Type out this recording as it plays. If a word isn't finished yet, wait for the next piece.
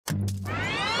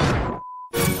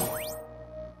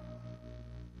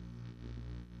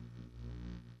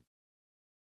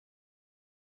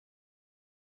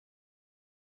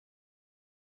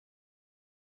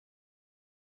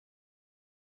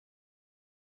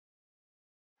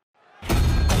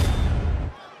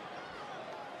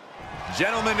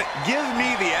Gentlemen, give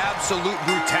me the absolute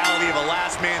brutality of a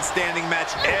last man standing match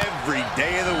every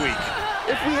day of the week.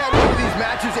 If we had one of these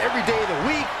matches every day of the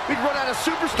week, we'd run out of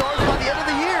superstars by the end of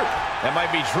the year. That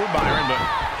might be true, Byron, but...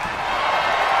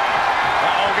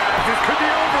 Uh-oh, guys, this could be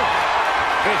over.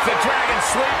 It's the Dragon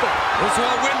Sleeper. This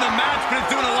won't win the match, but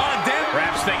it's doing a lot of damage.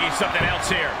 Perhaps thinking something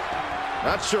else here.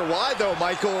 Not sure why, though,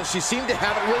 Michael. She seemed to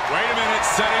have it with... Wait a minute,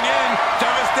 setting in.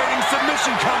 Devastating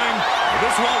submission coming.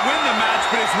 This won't win the match,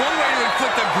 but it's one way to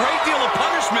inflict a great deal of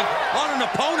punishment on an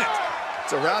opponent.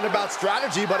 It's a roundabout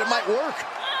strategy, but it might work.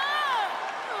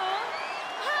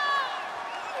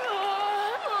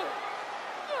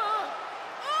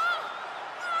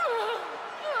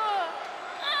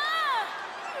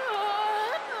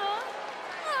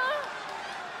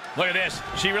 Look at this.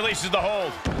 She releases the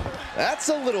hold. That's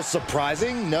a little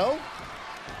surprising, no?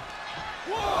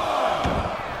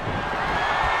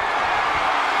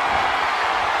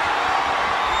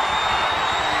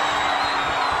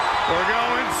 We're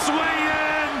going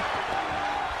swinging.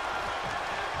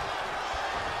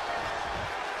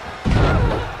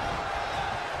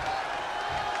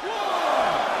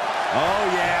 Oh,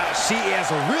 yeah. She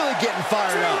is really getting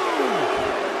fired up.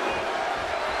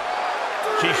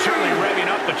 She's certainly revving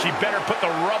up, but she better put the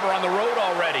rubber on the road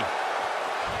already.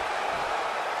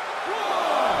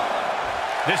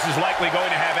 This is likely going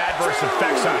to have adverse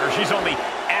effects on her. She's only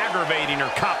aggravating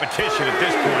her competition at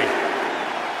this point.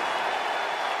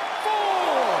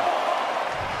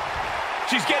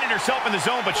 She's getting herself in the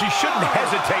zone, but she shouldn't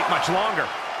hesitate much longer.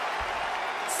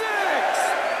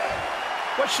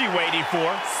 What's she waiting for?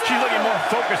 She's looking more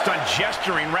focused on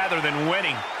gesturing rather than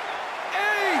winning.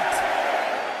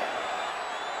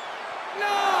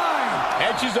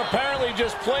 And she's apparently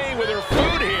just playing with her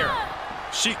food here.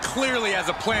 She clearly has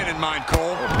a plan in mind,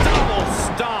 Cole. Double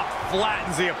stomp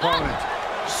flattens the opponent.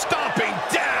 Stomping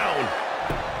down.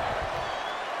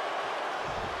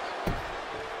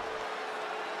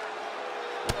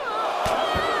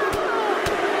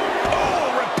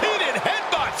 Oh, repeated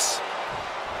headbutts.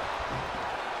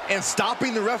 And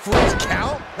stopping the referee's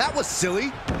count? That was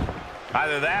silly.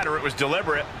 Either that or it was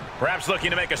deliberate. Perhaps looking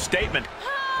to make a statement.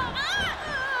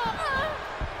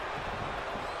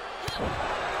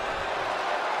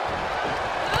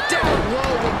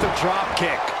 With the drop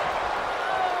kick.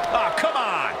 Oh, come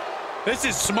on. This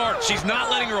is smart. She's not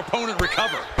letting her opponent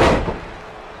recover.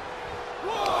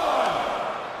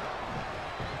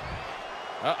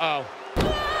 Uh-oh.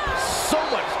 So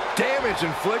much damage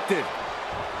inflicted.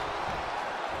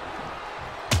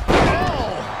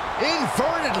 Oh,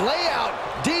 inverted layout.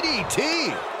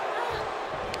 DDT.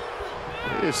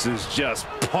 This is just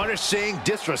punishing,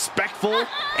 disrespectful,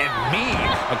 and mean.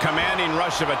 A commanding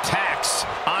rush of attacks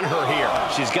on her here.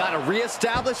 She's got to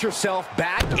reestablish herself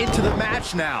back into the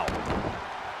match now.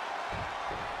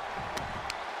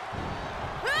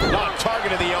 Oh,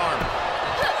 target of the arm.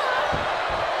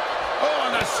 Oh,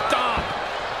 and the stomp.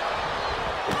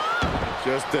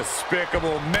 Just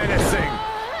despicable, menacing.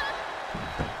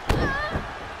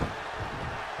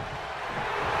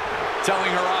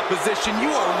 Telling her opposition, you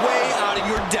are way out of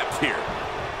your depth here.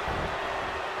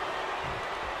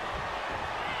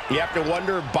 You have to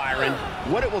wonder, Byron,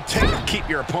 what it will take to keep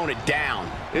your opponent down.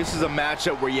 This is a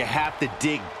matchup where you have to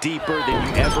dig deeper than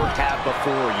you ever have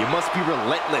before. You must be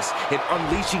relentless in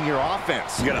unleashing your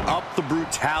offense. You gotta up the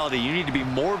brutality. You need to be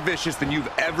more vicious than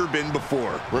you've ever been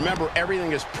before. Remember,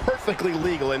 everything is perfectly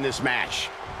legal in this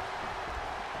match.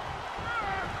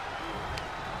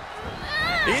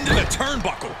 Into the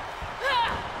turnbuckle.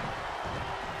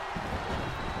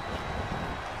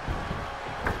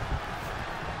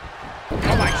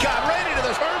 Oh, my God, right into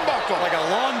the turnbuckle. Like a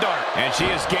lawn dart. And she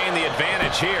has gained the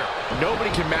advantage here. Nobody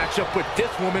can match up with this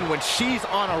woman when she's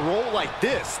on a roll like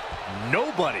this.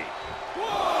 Nobody. 1,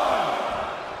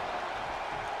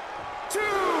 2.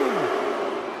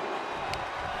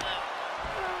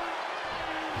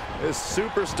 This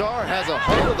superstar has a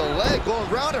hold of the leg going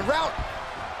round and round.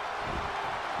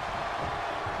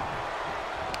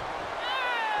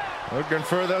 Looking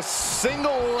for the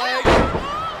single leg.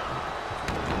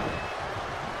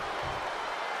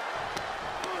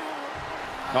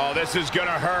 Oh, this is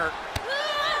gonna hurt.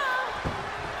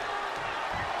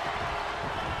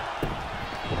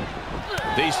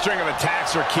 These string of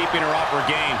attacks are keeping her off her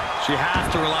game. She has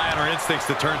to rely on her instincts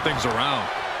to turn things around.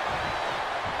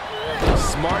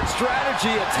 Smart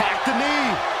strategy, attack the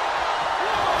knee.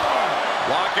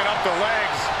 Locking up the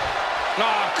legs.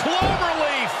 Ah,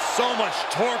 cloverleaf. So much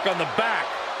torque on the back.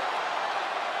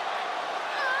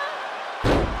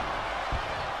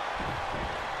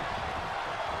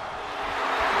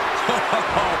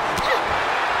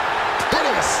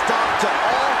 Putting a stop to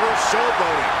all her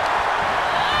showboating.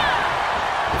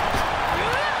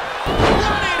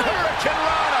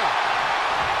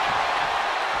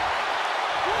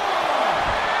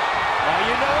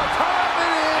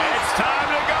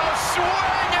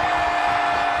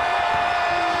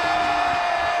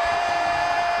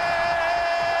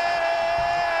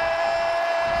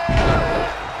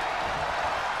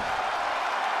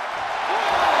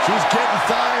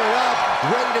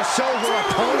 ready to show her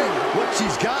opponent what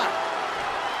she's got.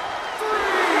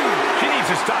 She needs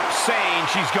to stop saying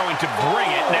she's going to bring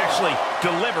it and actually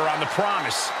deliver on the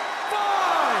promise. 5,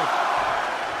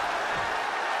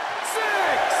 6,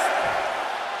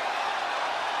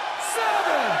 7,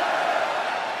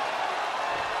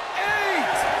 8,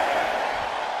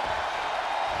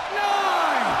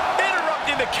 9.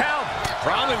 Interrupting the count.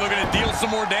 Probably looking to deal some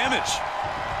more damage.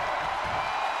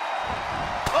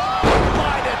 Oh,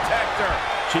 lie detector.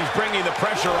 She's bringing the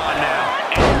pressure on now.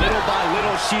 And little by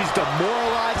little, she's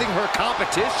demoralizing her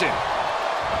competition.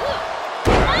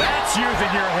 That's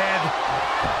using your head.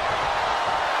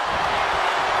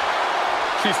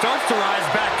 She starts to rise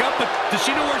back up, but does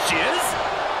she know where she is?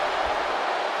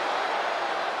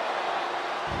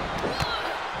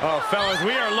 Oh, fellas,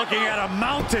 we are looking at a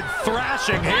mounted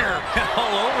thrashing here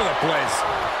all over the place.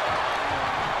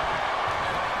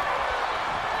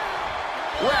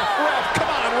 Ref,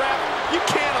 come on, ref. You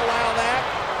can't allow that.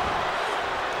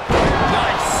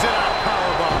 Nice sit-out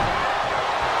powerbomb.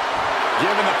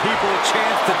 Giving the people a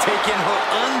chance to take in her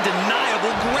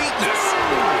undeniable greatness.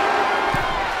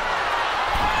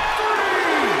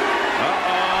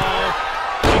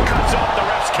 She cuts off the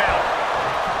ref's count.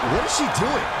 What is she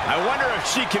doing? I wonder if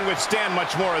she can withstand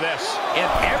much more of this.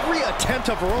 And every attempt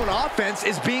of her own offense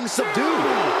is being subdued.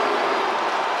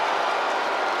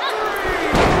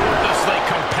 Ruthlessly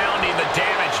compounding the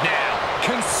damage now.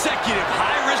 Consecutive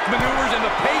high-risk maneuvers, and the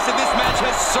pace of this match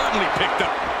has certainly picked up.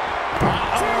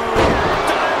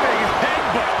 Diving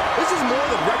headbutt. This is more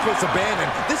than reckless abandon.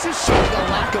 This is showing a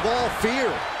lack of all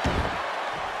fear.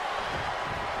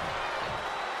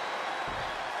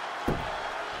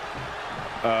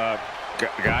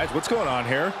 Guys, what's going on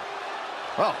here?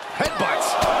 Oh,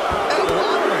 headbutts. And a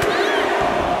lottery.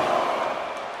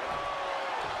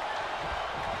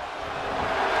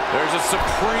 There's a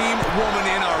supreme woman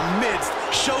in our midst.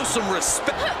 Show some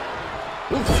respect.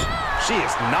 Oof. She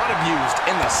is not amused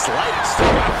in the slightest.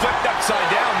 Flipped upside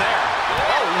down there.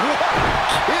 Oh, what a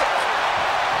kick.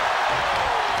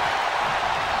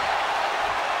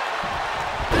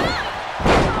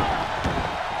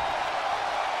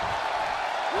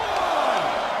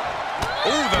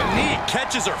 Ooh, the knee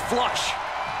catches her flush.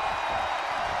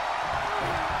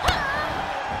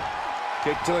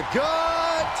 Kick to the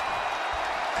gut.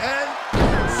 And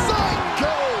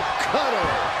psycho cutter.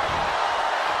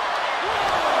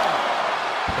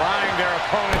 Prying their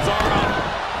opponent's arm out.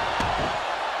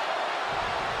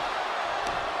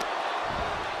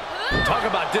 Talk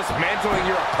about dismantling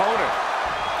your opponent.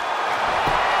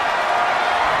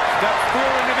 Step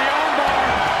through into the armbar.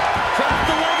 Traps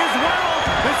the leg as well.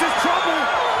 This is trouble.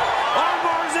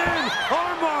 Armbar's in.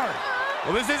 Armbar.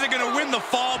 Well, this isn't going to win the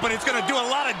fall, but it's going to do a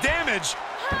lot of damage.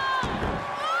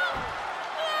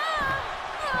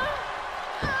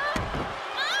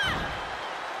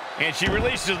 And she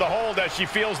releases the hold as she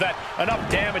feels that enough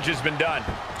damage has been done.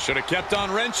 Should have kept on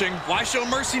wrenching. Why show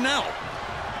mercy now?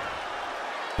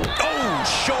 Oh,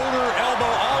 shoulder, elbow,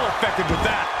 all affected with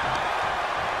that.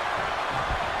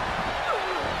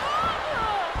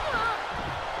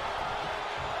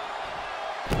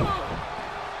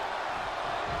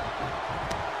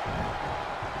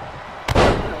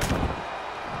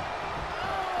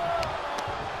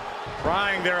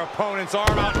 Prying their opponent's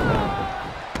arm out.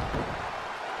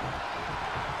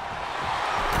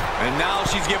 And now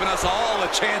she's given us all a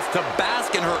chance to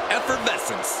bask in her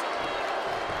effervescence.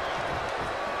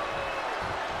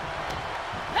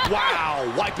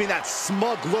 Wow, wiping that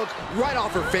smug look right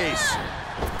off her face.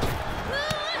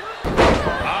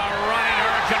 Running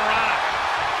Hurricanrana.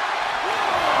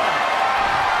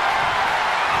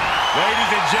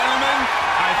 Ladies and gentlemen,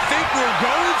 I think we're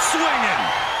going swinging.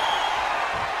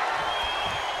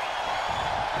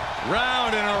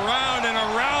 Round and around and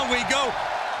around we go.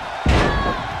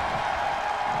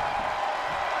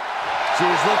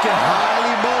 She's looking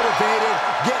highly motivated,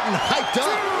 getting hyped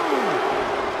up.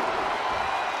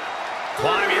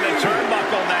 Climbing the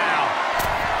turnbuckle now.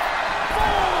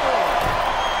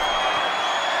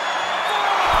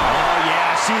 Oh,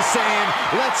 yeah, she's saying,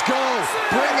 let's go,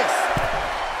 bring it.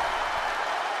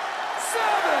 7,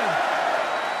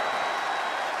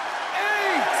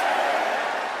 8,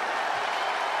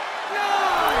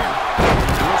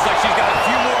 9. Looks like she's got a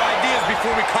few more ideas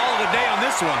before we call it a day on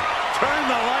this one. Turn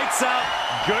the lights out.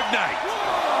 Good night.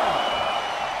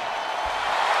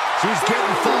 She's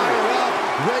getting fired up,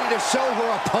 ready to show her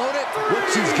opponent what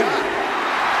she's got.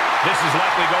 This is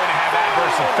likely going to have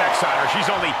adverse effects on her. She's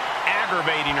only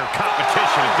aggravating her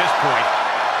competition at this point.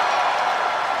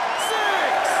 6,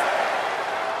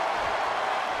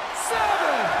 7,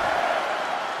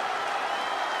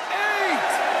 8,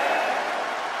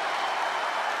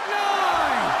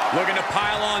 Looking to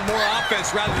pile on more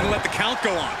offense rather than let the count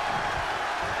go on.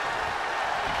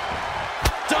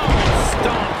 Double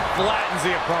stomp flattens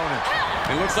the opponent.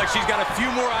 It looks like she's got a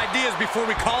few more ideas before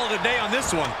we call it a day on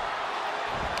this one.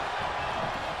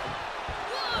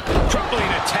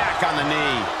 Crippling attack on the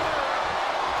knee.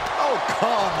 Oh,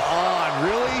 come on,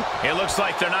 really? It looks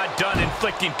like they're not done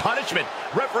inflicting punishment.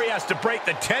 Referee has to break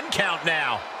the 10 count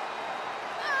now.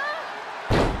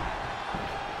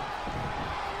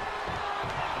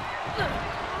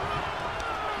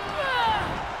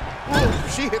 Ooh,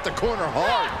 she hit the corner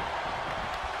hard.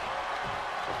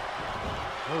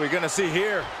 What are we gonna see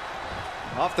here?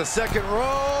 Off the second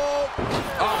rope.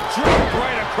 Oh, drop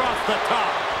right across the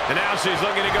top. And now she's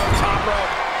looking to go top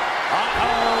rope.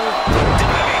 Uh-oh.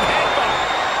 Diving headbutt.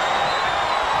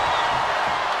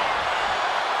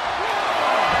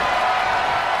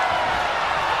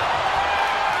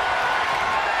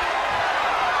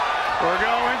 We're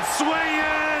going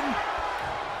swinging.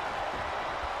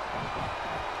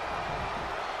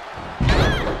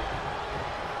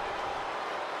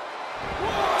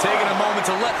 Taking a moment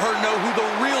to let her know who the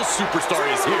real superstar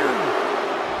is here.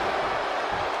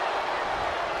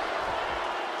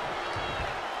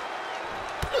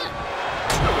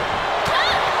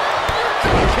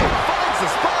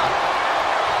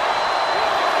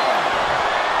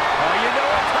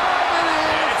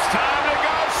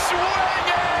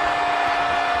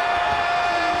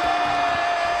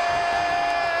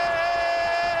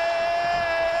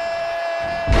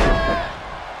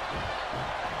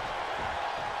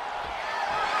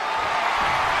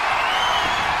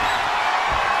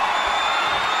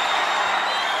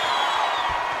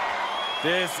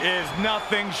 This is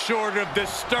nothing short of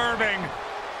disturbing.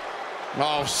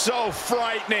 Oh, so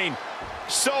frightening,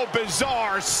 so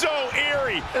bizarre, so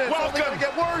eerie. Welcome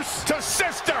get worse. to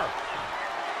Sister.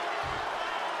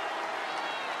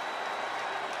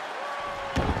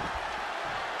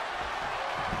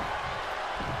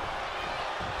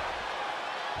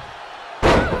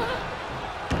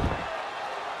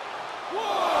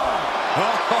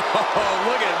 Oh,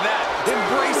 look at that,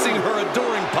 embracing her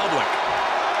adoring public.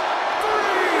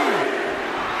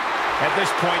 At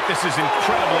this point, this is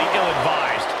incredibly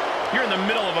ill-advised. You're in the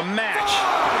middle of a match.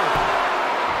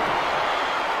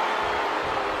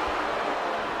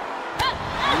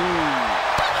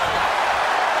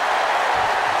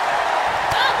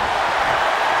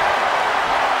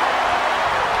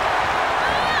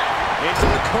 Into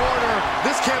the corner.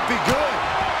 This can't be good.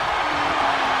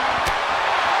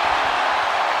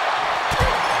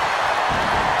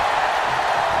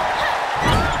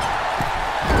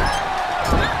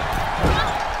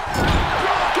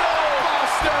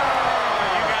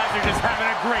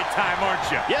 Great time, aren't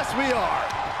you? Yes, we are.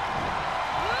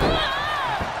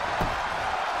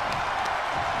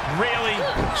 Really?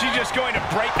 She's just going to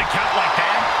break the count like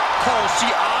that? Cole, she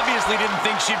obviously didn't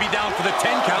think she'd be down for the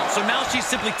 10 count, so now she's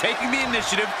simply taking the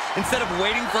initiative instead of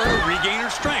waiting for her to regain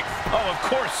her strength. Oh, of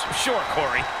course. Sure,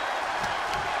 Corey.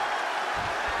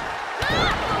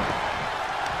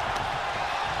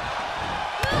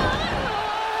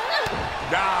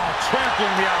 Now,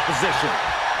 trampling the opposition.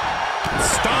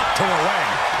 Stomp to the leg.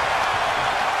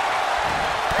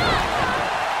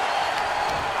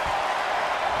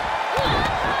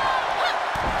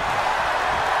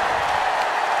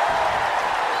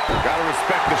 Gotta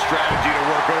respect the strategy to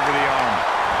work over the arm.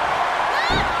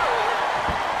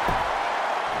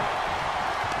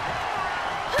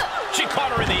 She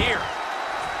caught her in the ear.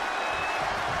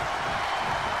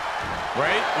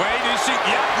 Wait, is she?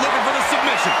 Yep, looking for the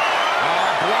submission.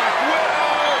 Black Widow.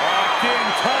 Locked in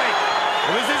tight.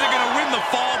 Well, this isn't going to win the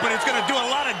fall, but it's going to do a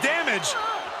lot of damage.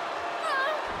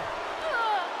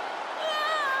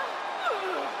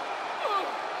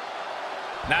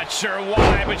 Not sure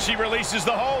why, but she releases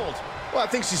the hold. Well, I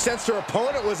think she sensed her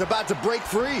opponent was about to break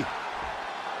free.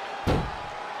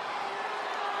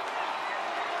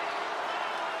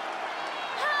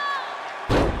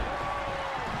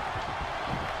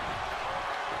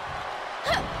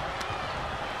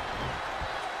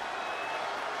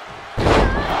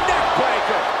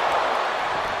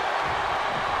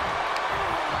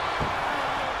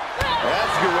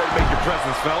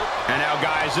 Felt. And now,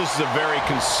 guys, this is a very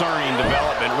concerning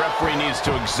development. Referee needs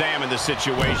to examine the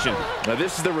situation. Now,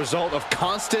 this is the result of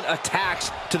constant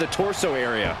attacks to the torso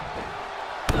area.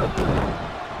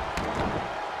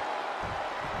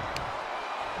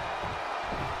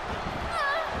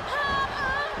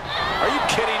 Are you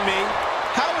kidding me?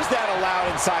 How is that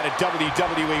allowed inside a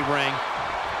WWE ring?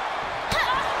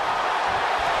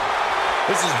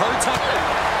 This is her time.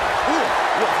 Ooh,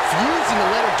 refusing to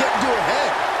let her get into her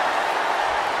head.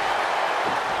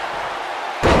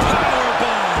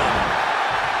 Powerbomb.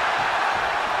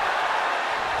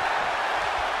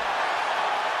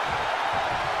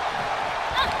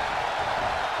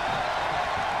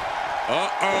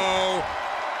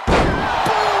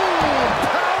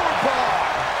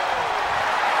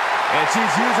 And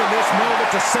she's using this moment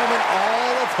to summon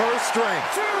all of her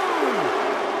strength. 2,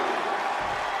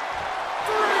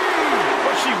 3.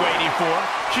 What's she waiting for?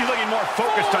 She's looking more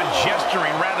focused on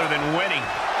gesturing rather than winning.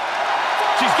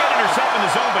 She's getting herself in the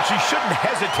zone, but she shouldn't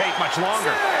hesitate much longer.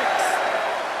 6,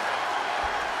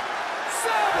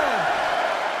 7,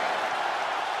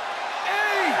 8,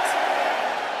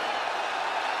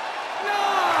 9.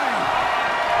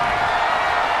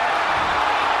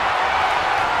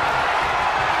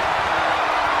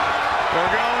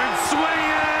 We're going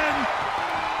swinging.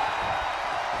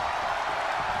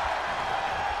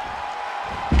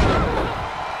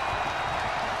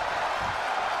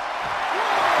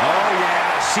 Oh,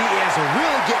 yeah, she is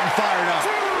really getting fired up.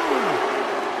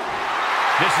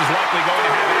 This is likely going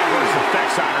to have adverse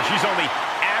effects on her. She's only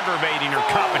aggravating her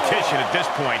competition at this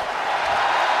point. 5,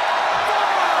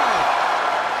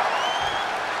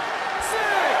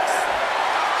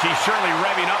 6, She's surely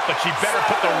revving up, but she better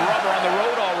put the rubber on the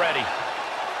road already. 8,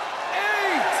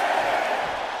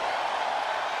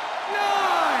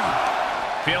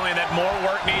 9. Feeling that more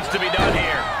work needs to be done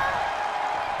here.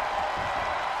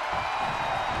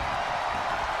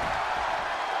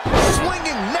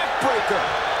 Swinging neck breaker.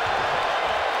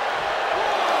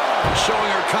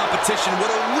 Showing her competition what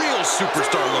a real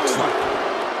superstar looks like.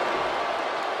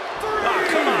 Oh,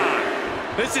 come on.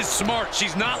 This is smart.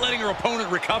 She's not letting her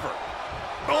opponent recover.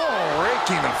 Oh,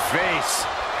 raking the face.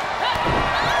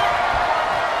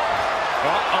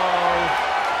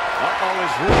 Uh-oh is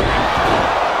really...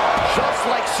 Just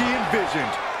like she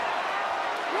envisioned.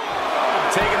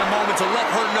 Taking a moment to let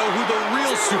her know who the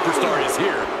real superstar is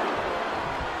here.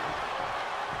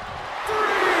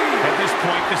 At this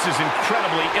point, this is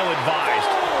incredibly ill-advised.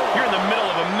 You're in the middle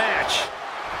of a match.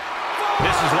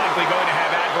 This is likely going to have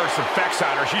adverse effects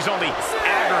on her. She's only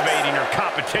aggravating her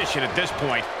competition at this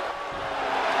point.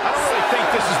 I don't really think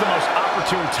this is the most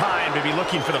opportune time to be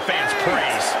looking for the fans'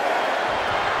 praise.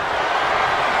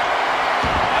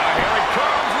 Here it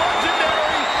comes,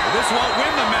 legendary. This won't win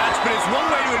the match, but it's one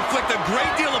way to inflict a great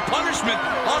deal of punishment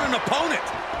on an opponent.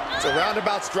 It's a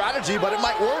roundabout strategy, but it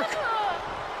might work.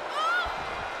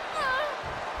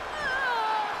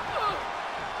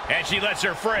 And she lets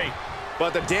her free.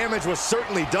 But the damage was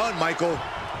certainly done, Michael.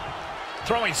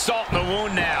 Throwing salt in the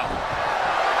wound now.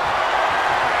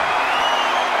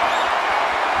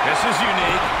 This is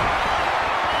unique.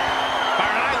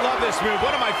 Byron, I love this move.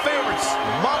 One of my favorites.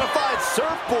 Modified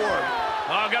surfboard.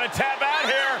 Oh, got to tap out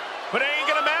here, but it ain't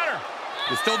gonna matter.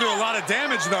 You still do a lot of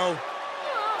damage, though.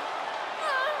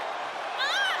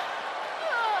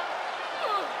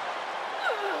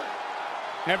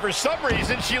 And for some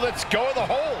reason, she lets go of the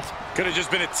hold. Could have just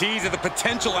been a tease of the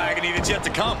potential agony that's yet to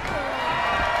come.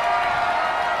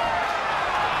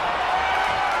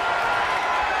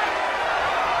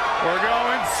 We're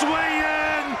going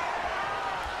swinging.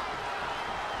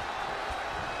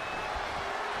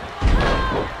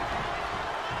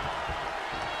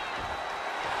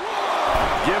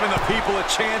 Giving the people a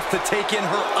chance to take in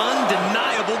her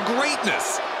undeniable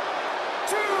greatness.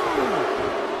 2,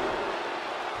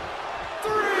 3.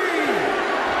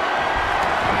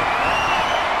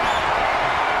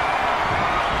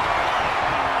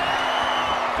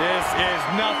 This is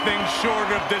nothing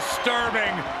short of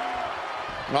disturbing.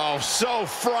 Oh, so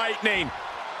frightening,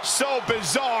 so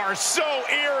bizarre, so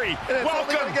eerie. And it's only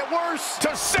Welcome gonna get worse.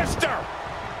 to Sister.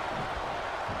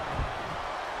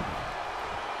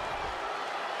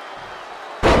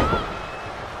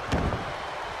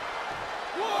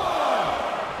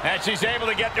 And she's able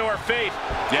to get to her feet.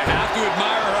 You have to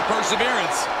admire her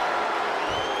perseverance.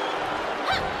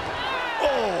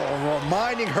 Oh,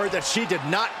 reminding her that she did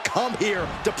not come here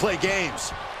to play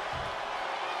games.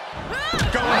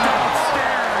 Going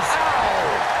downstairs.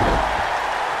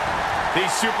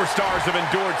 These superstars have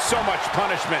endured so much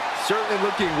punishment. Certainly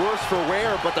looking worse for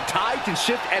wear, but the tide can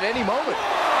shift at any moment.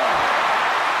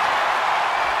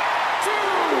 2.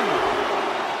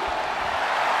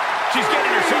 She's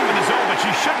getting herself in the zone, but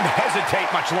she shouldn't hesitate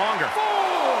much longer. 4.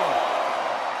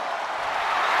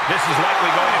 This is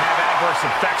likely going to have adverse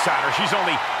effects on her. She's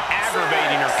only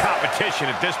aggravating her competition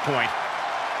at this point.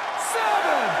 7,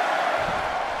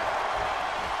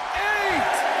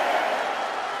 8,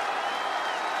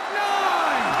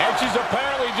 9. And she's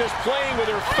apparently just playing with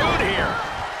her food here.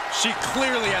 She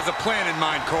clearly has a plan in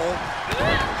mind, Cole.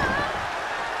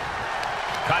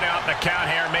 Cut out the count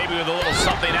here, maybe with a little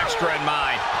something extra in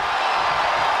mind.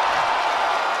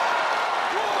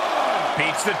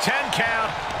 Beats the 10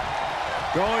 count.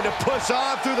 Going to push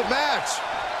on through the match.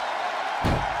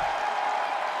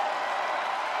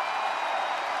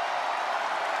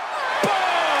 Boom!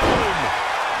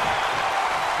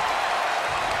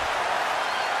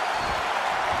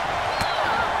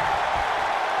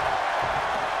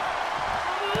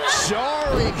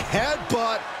 Jarring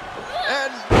headbutt,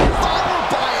 and followed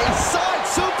by a side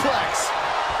suplex.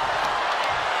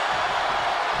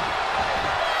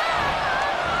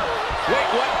 Wait,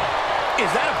 what?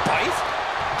 Is that a bite?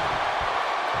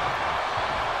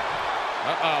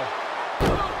 Uh-oh.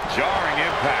 Jarring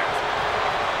impact.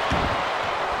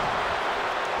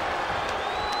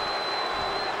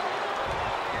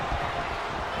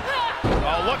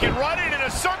 Oh, looking running in a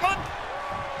circle.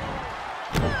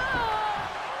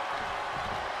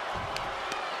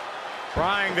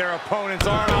 Prying their opponent's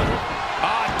arm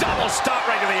out. Double stop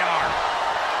right to the arm.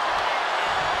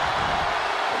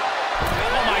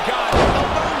 Oh, my God. The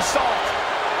moonsault.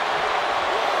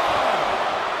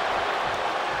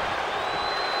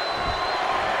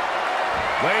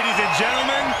 Ladies and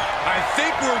gentlemen, I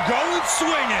think we're going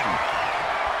swinging.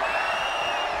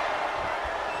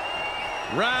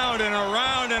 Round and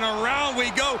around and around we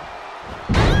go.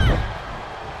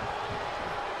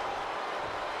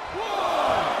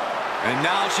 And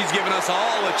now she's giving us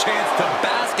all a chance to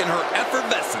bask in her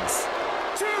effervescence.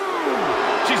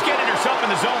 She's getting herself in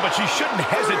the zone, but she shouldn't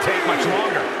hesitate much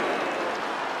longer.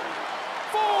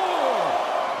 4,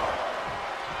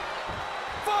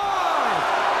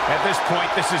 5. At this point,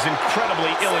 this is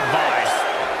incredibly ill-advised.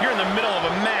 You're in the middle of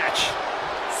a match.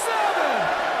 7.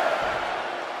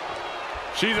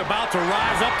 She's about to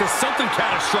rise up to something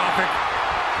catastrophic.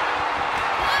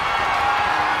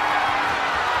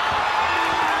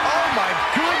 Oh my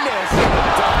goodness!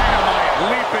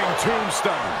 Dynamite leaping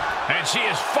tombstone. And she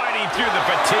is fighting through the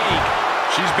fatigue.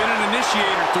 She's been an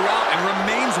initiator throughout and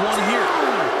remains one here.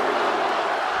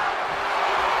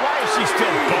 Why is she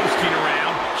still boasting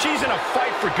around? She's in a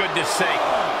fight, for goodness sake.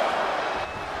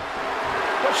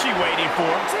 What's she waiting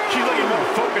for? She's looking more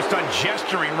focused on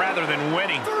gesturing rather than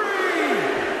winning. 3.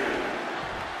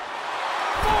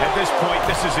 At this point,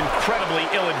 this is incredibly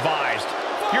ill-advised.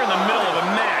 You're in the middle of a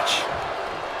match.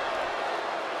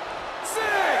 6.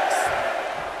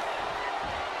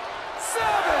 7.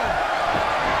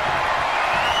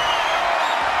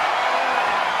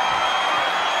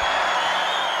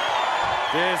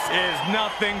 This is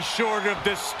nothing short of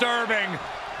disturbing.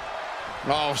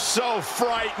 Oh, so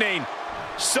frightening.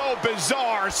 So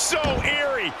bizarre. So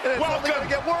eerie. Welcome to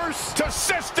get worse. To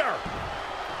Sister.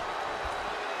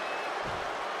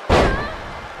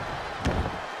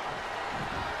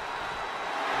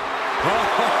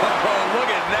 Look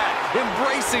at that,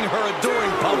 embracing her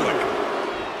adoring public.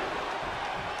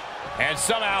 And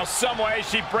somehow, someway,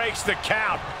 she breaks the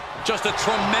count. Just a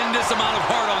tremendous amount of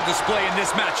heart on display in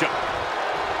this matchup.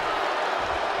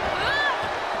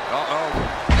 Uh-oh.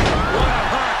 What a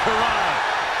hurricanrana.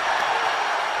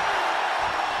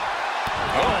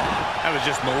 Oh, that was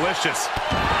just malicious.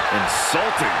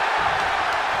 Insulting.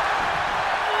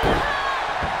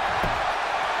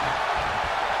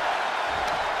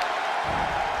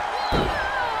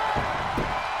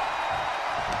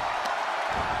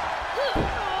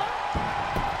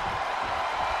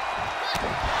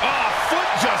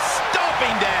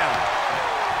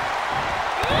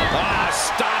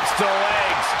 Stops the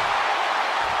legs.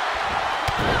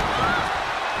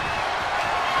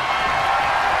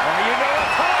 Oh, you know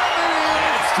what time it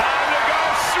is. It's time to go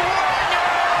swinging.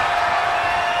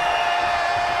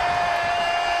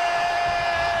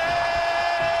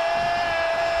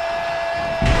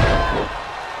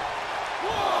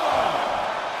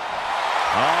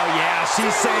 Oh, yeah,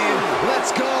 she's saying,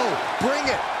 let's go. Bring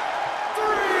it. 3.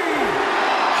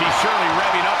 She's surely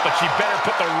revving up, but she better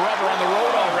put the rubber on the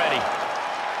road already.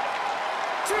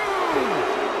 2. 3.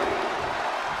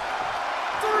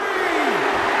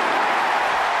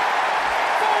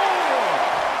 4.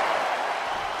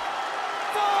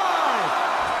 5.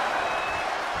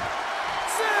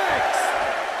 6.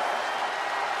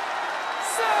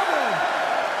 7.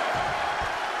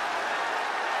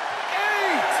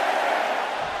 8.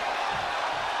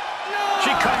 9.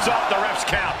 She cuts off the ref's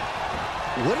count.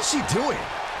 What is she doing?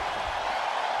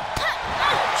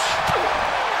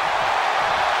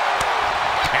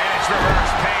 And it's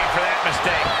reverse pain for that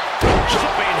mistake.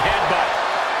 Jumping headbutt.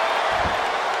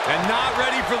 And not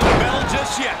ready for the bell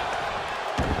just yet.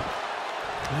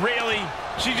 Really?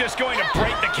 She's just going to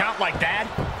break the count like that?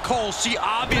 Cole, she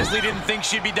obviously didn't think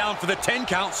she'd be down for the 10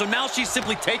 count, so now she's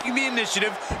simply taking the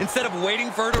initiative instead of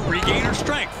waiting for her to regain her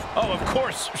strength. Oh, of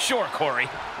course. Sure, Corey.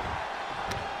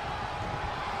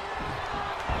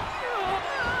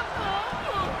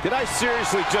 Did I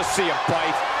seriously just see a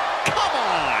bite? Come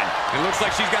on! It looks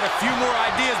like she's got a few more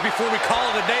ideas before we call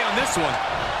it a day on this one.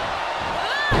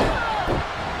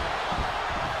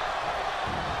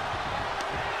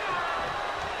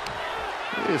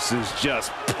 This is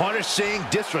just punishing,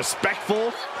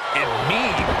 disrespectful. and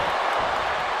mean.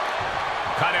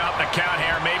 Cutting up the count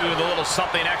here, maybe with a little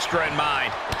something extra in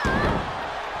mind.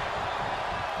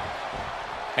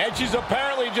 And she's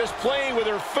apparently just playing with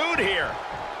her food here.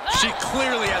 She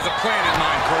clearly has a plan in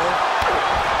mind, Cole.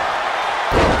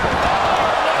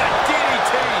 What a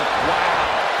DDT! Wow.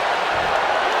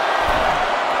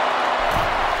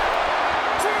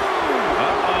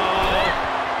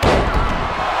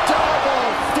 Double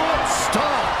foot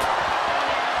stomp.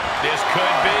 This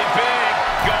could be big.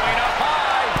 Going up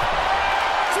high.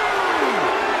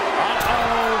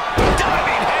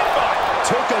 Diving headbutt.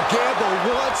 Took a gamble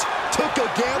once, took a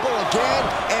gamble again,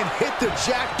 and hit the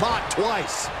jackpot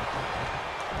twice.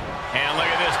 And look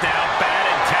at this now. Bad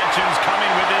intentions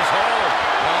coming with this hold.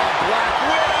 Oh, Black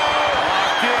Widow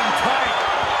locked in tight.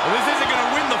 Well, this isn't going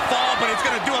to win the fall, but it's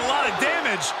going to do a lot of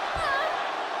damage.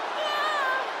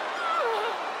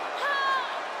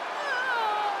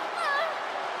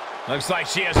 Looks like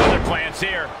she has other plans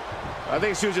here. I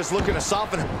think she was just looking to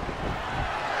soften him.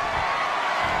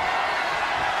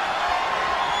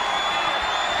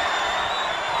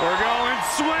 We're going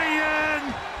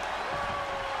swinging.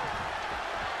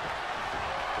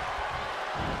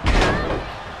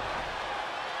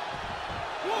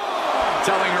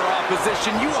 Telling her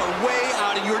opposition, you are way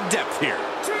out of your depth here.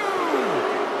 2,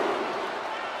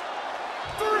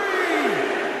 3.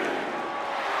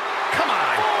 Come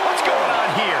on. What's going on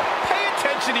here? Pay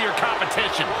attention to your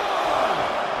competition.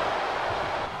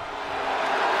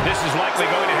 This is likely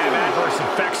going to have adverse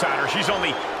effects on her. She's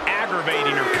only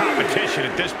aggravating her competition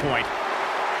at this point.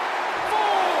 4,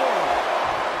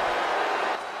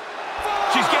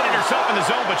 5, She's getting herself in the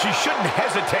zone, but she shouldn't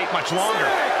hesitate much longer.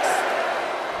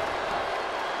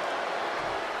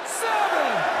 6,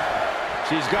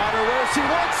 7. She's got her where she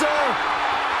wants her.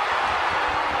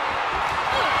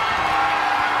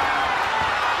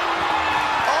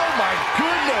 Oh my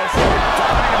goodness.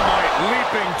 Dynamite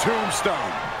leaping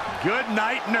tombstone. Good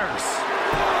night, nurse.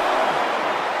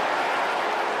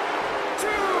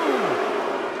 2, 3.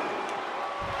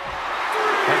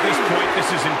 At this point,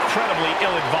 this is incredibly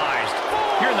ill-advised.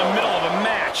 You're in the middle of a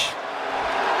match.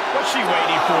 What's she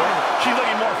waiting for? She's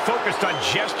looking more focused on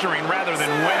gesturing rather than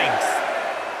winning.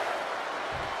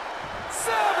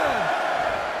 7.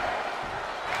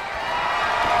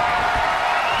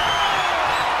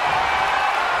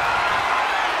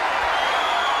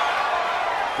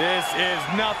 This is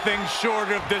nothing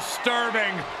short of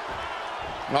disturbing.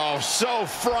 Oh, so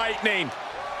frightening.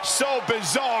 So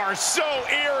bizarre. So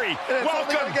eerie.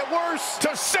 Welcome to get worse.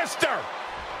 to Sister.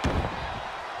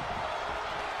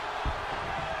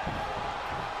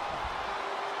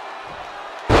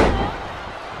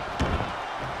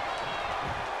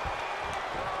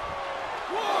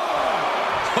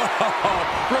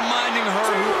 Reminding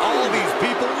her who all these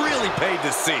people really paid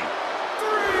to see.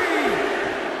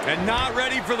 3. And not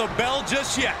ready for the bell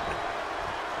just yet.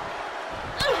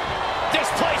 This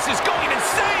place is going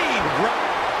insane.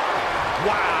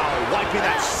 Wow, wiping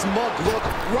that smug look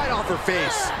right off her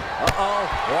face. Uh-oh,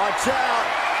 watch out.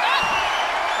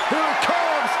 Here it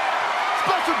comes.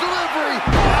 Special delivery.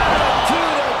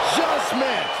 Attitude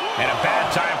adjustment. And a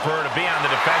bad time for her to be on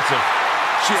the defensive.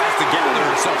 She has to gather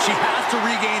herself. She has to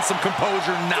regain some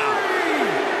composure now.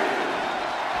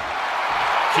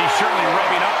 She's surely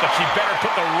revving up, but she better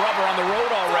put the rubber on the road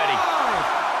already.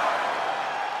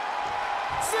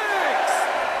 5, 6,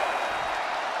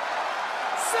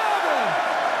 7,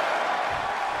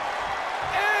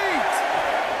 8,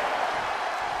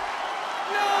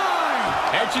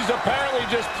 9. And she's apparently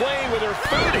just playing with her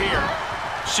food here.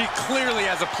 She clearly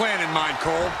has a plan in mind,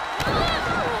 Cole.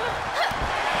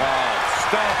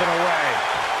 Stomping away.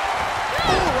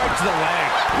 Oh, right to the leg.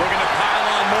 Looking to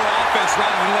pile on more offense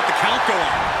rather than let the count go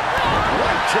on.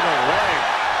 Right to the leg.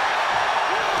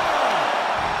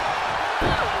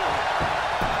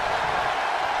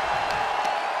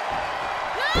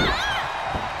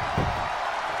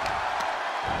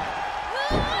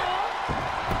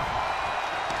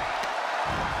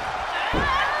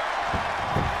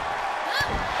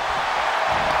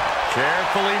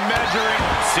 Carefully measuring.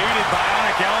 Seated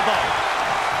bionic elbow.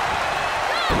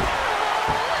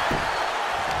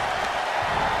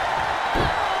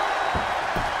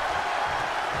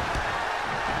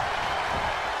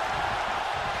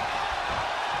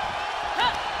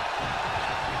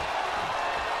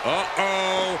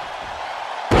 Uh-oh.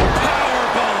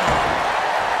 Powerbomb.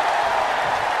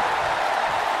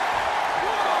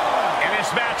 And this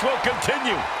match will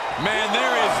continue. Man,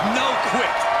 there is no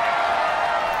quit.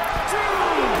 2, 3,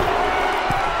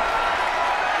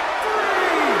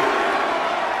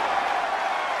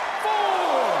 4,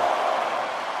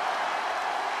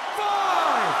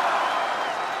 5,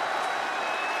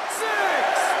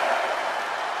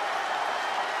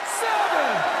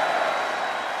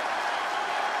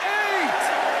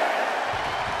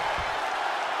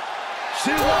 She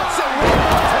wants it one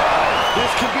more time. This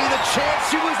could be the chance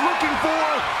she was looking for.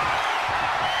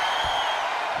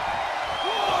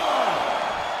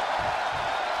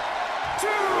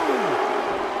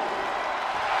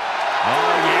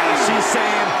 Oh, yeah, she's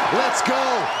saying, let's go.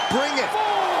 Bring it.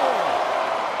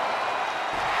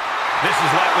 This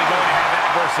is likely going to have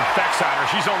adverse effects on her.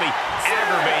 She's only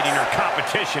aggravating her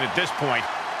competition at this point.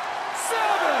 7,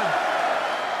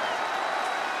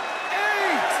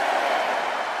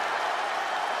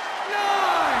 8, 9.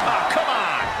 Oh, come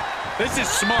on. This is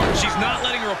smart. She's not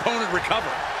letting her opponent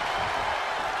recover.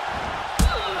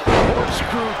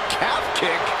 Corkscrew calf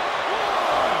kick.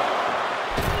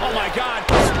 Oh, my God.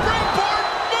 Springboard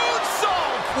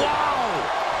moonsault. Wow.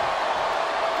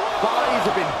 Bodies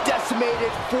have been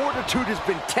decimated, fortitude has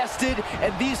been tested,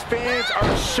 and these fans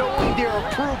are showing their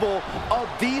approval of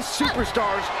these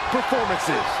superstars'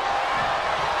 performances.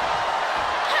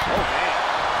 Oh, man.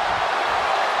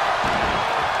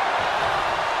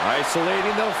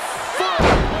 Isolating the foot.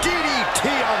 DDT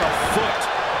on the foot.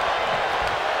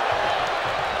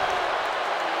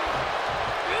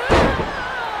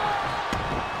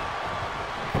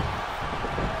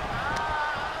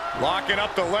 Locking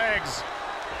up the legs.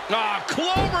 Ah,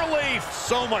 cloverleaf!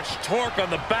 So much torque on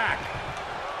the back.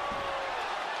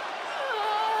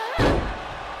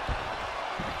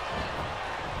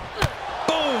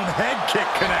 Boom! Head kick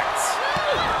connects.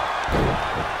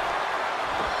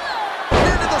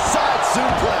 Into the side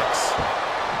suplex.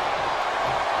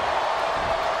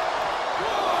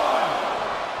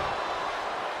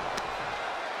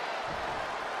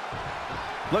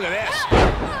 Look at this.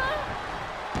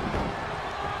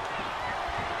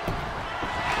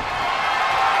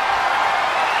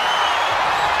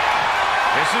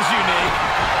 This is unique.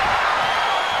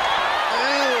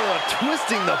 Ew,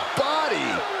 twisting the body.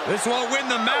 This won't win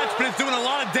the match, but it's doing a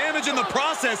lot of damage in the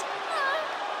process.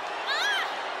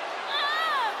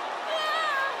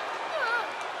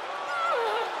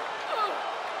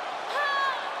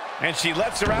 And she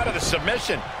lets her out of the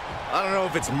submission. I don't know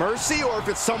if it's mercy or if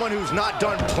it's someone who's not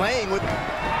done playing with... Oh,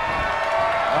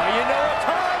 you know what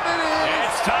time it is.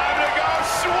 It's time to go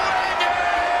swinging!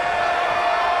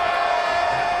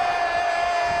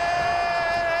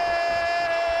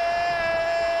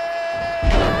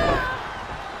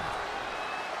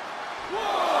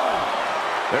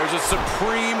 There's a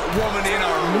supreme woman in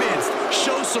our midst.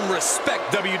 Show some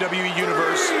respect, WWE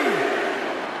Universe.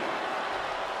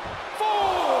 4.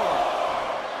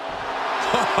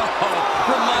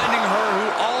 Reminding her who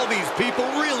all these people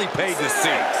really paid to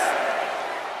see.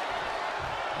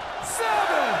 7.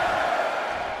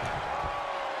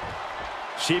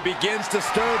 She begins to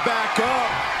stir back up,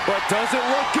 but doesn't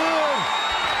look good.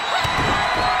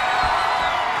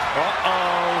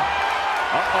 Uh-oh.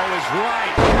 Uh-oh is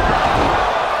right.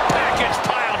 Package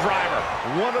pile driver.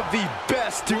 One of the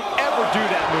best to ever do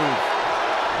that move.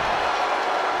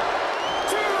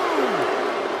 2.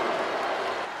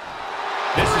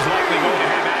 This is likely going to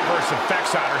have adverse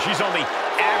effects on her. She's only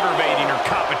aggravating her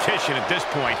competition at this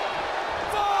point.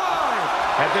 5.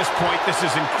 At this point, this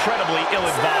is incredibly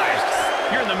ill-advised.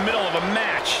 You're in the middle of a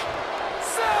match.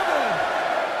 7.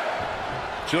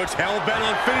 She looks hell-bent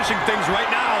on finishing things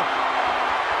right now.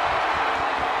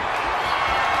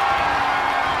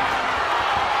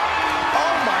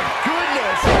 Oh my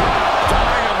goodness!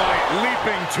 Dynamite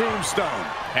leaping tombstone.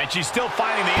 And she's still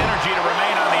finding the energy to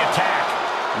remain on the attack.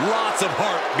 Lots of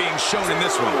heart being shown in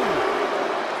this one.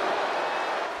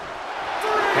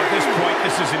 At this point,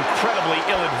 this is incredibly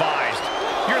ill-advised.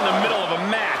 You're in the middle of a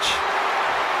match.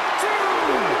 2.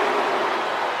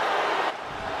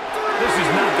 This is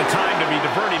not the time to be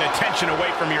diverting attention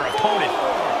away from your opponent.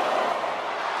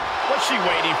 What's she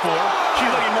waiting for? She's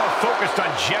looking more focused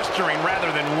on gesturing rather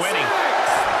than winning.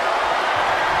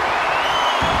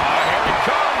 Here it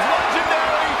comes,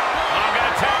 legendary. I'm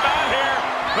gonna tap out here,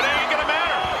 but it ain't gonna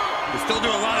matter. You still do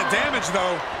a lot of damage,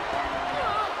 though.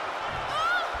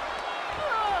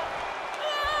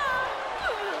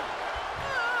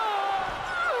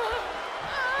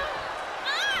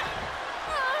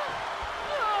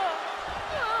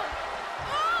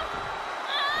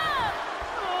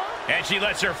 And she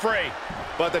lets her free.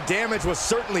 But the damage was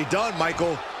certainly done,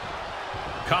 Michael.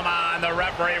 Come on, the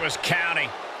referee was counting.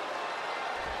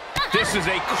 This is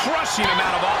a crushing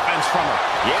amount of offense from her.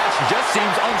 Yeah, she just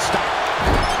seems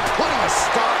unstoppable. Putting a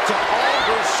stop to all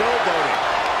her showboating.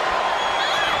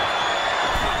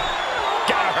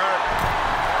 Gotta hurt.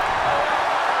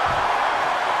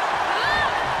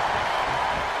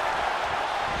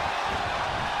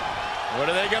 What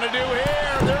are they gonna do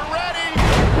here? They're ready.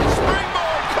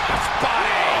 Springboard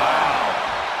crossbody. Wow.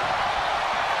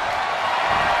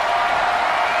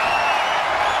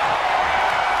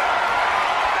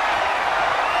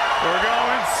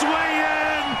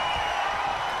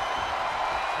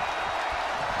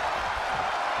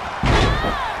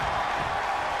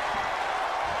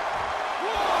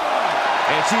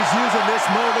 And she's using this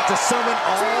moment to summon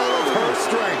all of her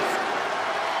strength.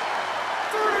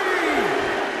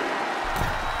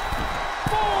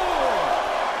 3, 4.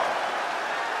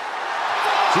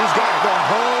 She's got the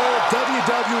whole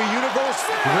WWE Universe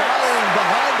rallying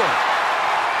behind her.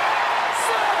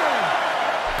 7,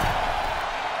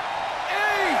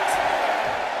 8,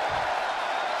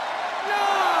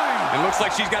 9. It looks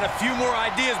like she's got a few more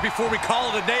ideas before we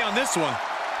call it a day on this one.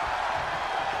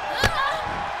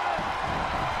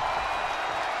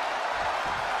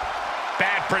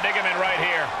 Bad predicament right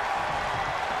here.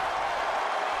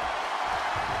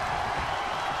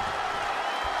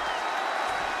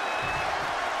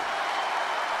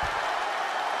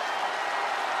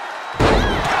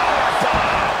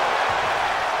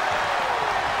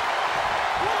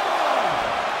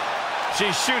 She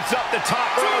shoots up the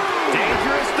top rope.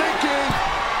 Dangerous thinking.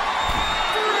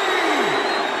 3,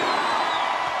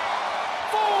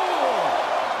 4.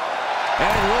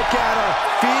 And look at her,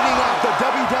 feeding off the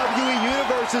WWE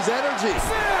Universe's energy. 6,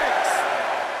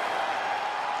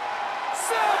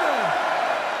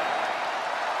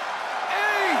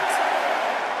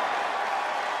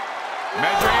 7.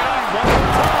 Measuring it up one more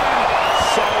time.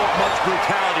 So much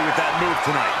brutality with that move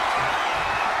tonight.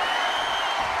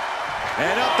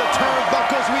 And up the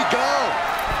turnbuckles we go.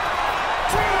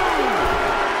 2,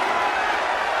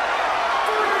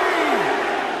 3,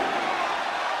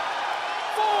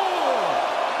 4,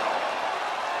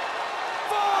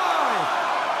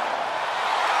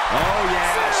 5. Oh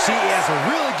yeah, she is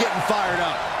really getting fired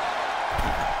up.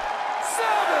 7,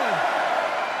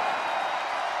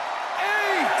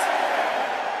 8.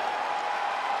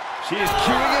 She is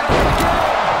queuing it up again.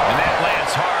 And that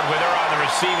lands hard with her on the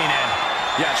receiving end.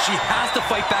 Yeah, she has to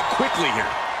fight back quickly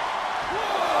here.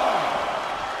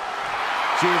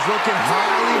 She is looking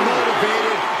highly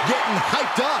motivated, getting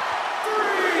hyped up.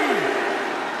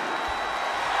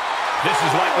 3. This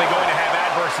is likely going to have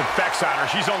adverse effects on her.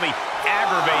 She's only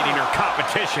aggravating her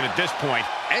competition at this point.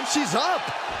 And she's up.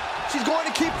 She's going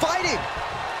to keep fighting.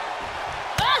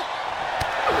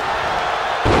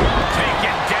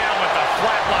 Taken down with the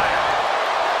flatliner.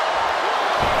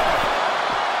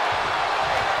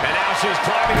 And now she's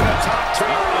climbing to the top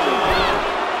rope.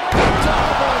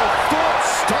 Double foot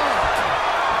stomp.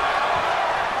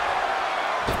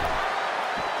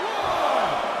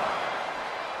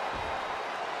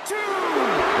 2.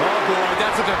 Oh boy,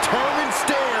 that's a determined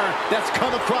stare that's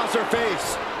come across her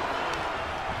face.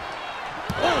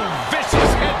 Oh,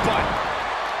 vicious headbutt.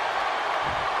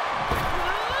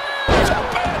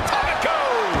 Atomico.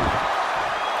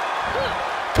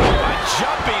 A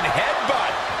jumping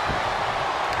headbutt.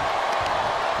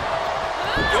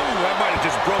 Oh, that might have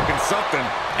just broken something.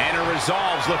 And her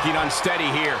resolve's looking unsteady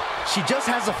here. She just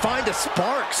has to find a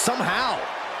spark somehow.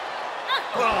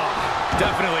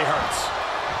 Definitely hurts.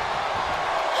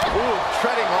 Ooh,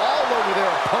 treading all over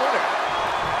their opponent.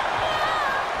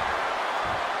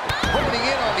 Honing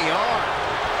in on the arm.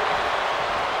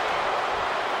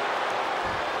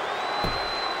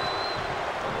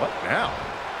 What now?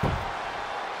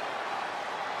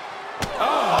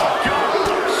 Oh,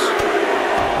 gosh.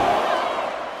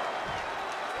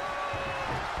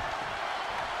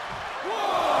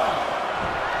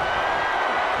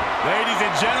 Ladies and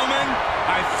gentlemen,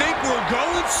 I think we're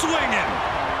going swinging.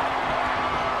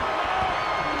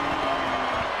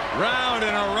 Round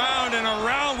and around and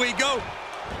around we go.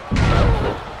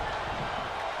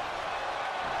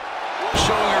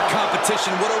 Showing her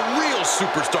competition what a real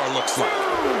superstar looks like.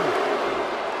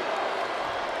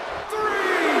 3.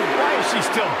 Why is she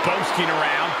still boasting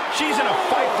around? She's in a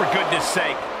fight, for goodness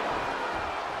sake.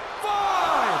 5.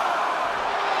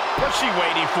 What's she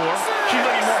waiting for? She's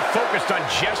looking more focused on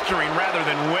gesturing rather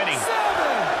than winning. 7.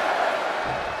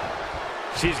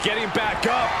 She's getting back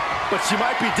up, but she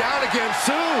might be down again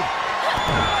soon.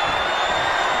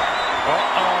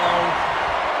 Uh-oh.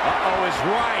 Uh-oh is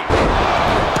right.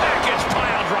 Package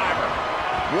pile driver.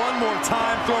 One more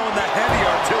time throwing the heavy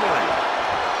artillery.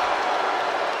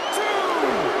 2,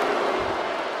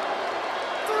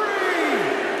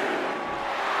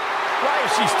 3. Why is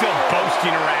she still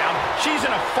boasting around? She's in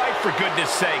a fight, for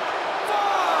goodness sake.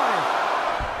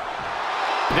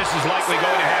 5. This is likely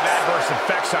going to have adverse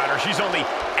effects on her. She's only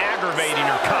aggravating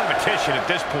her competition at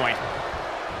this point.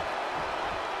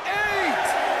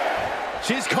 8.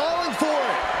 She's calling for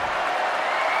it.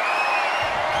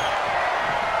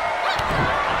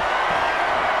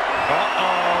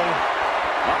 Uh-oh.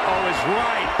 Uh-oh is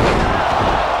right.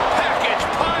 Package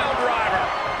pile driver.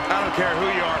 I don't care who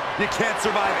you are. You can't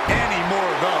survive any more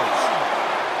of those.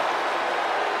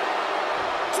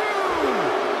 2.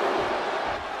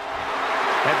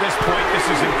 At this point, this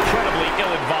is incredibly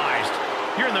ill-advised.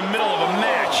 middle of a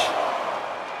match.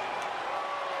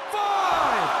 5,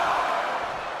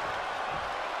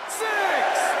 6,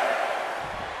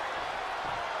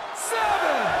 7,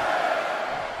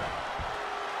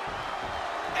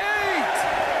 8.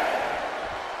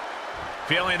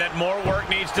 Feeling that more work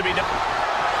needs to be done.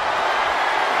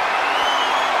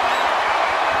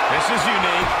 This is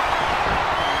unique.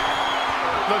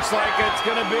 Looks like it's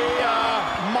going to be a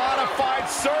modified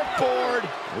surfboard.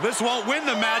 Well, this won't win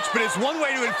the match, but it's one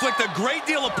way to inflict a great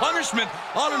deal of punishment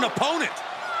on an opponent.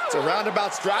 It's a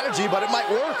roundabout strategy, but it might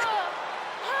work.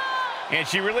 And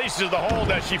she releases the hold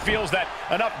as she feels that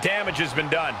enough damage has been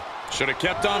done. Should have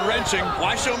kept on wrenching.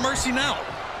 Why show mercy now?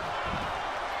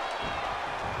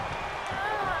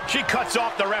 She cuts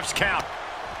off the ref's count.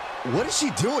 What is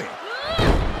she doing?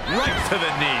 Right to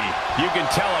the knee. You can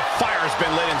tell a fire's been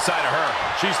lit inside of her.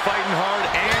 She's fighting hard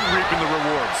and reaping the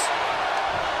rewards.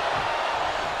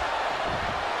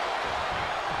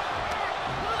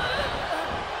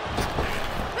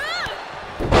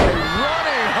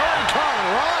 Running hurricane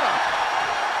Rana.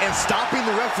 And stopping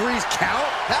the referee's count?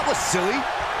 That was silly.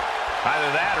 Either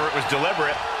that or it was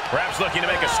deliberate. Perhaps looking to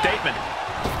make a statement.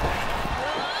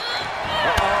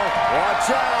 Uh-oh, watch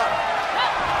out.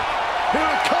 Here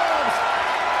it comes.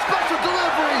 Special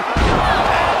delivery.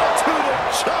 Attitude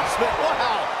adjustment.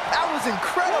 Wow, that was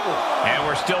incredible. And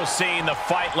we're still seeing the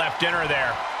fight left in her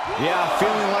there. Yeah,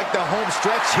 feeling like the home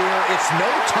stretch here. It's no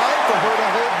time for her to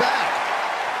hold back.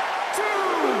 2.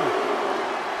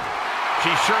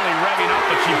 She's surely revving up,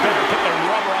 but she better put the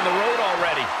rubber on the road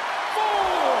already. 4.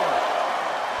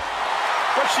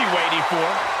 What's she waiting for?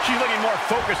 She's looking more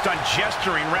focused on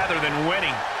gesturing rather than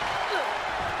winning.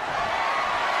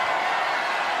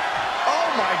 Oh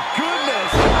my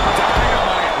goodness.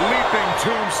 Dynamite leaping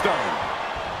tombstone.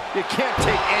 You can't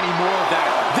take any more of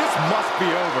that. This must be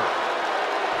over.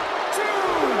 2,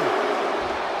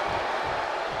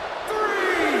 3.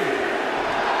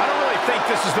 I don't really think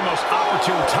this is the most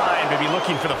opportune time to be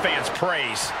looking for the fans'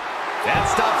 praise. That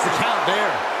stops the count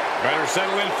there. Better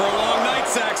settle in for a long night,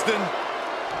 Saxton.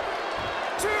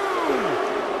 2.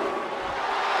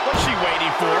 What's she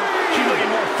waiting for? She's looking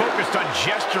more focused on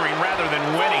gesturing rather than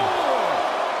winning.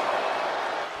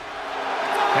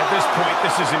 At this point,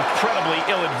 this is incredibly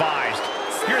ill-advised.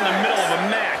 You're in the middle of a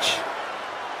match.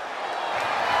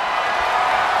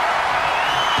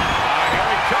 Here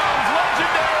he comes,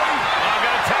 legendary. I'm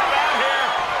going to tap out here,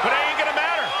 but it ain't going to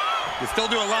matter. You still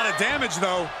do a lot of damage,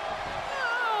 though.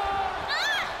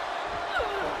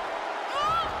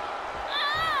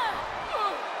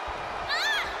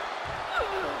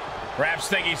 Perhaps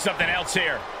thinking something else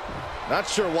here. Not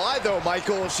sure why, though,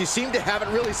 Michael. She seemed to have it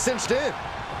really cinched in.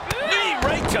 Knee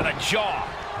right to the jaw.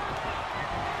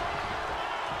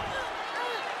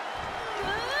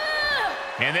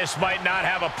 And this might not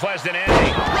have a pleasant ending.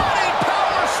 Running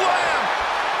power slam!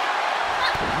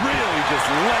 Really just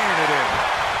laying it in.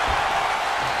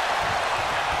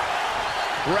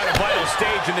 We're at a vital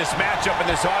stage in this matchup, and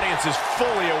this audience is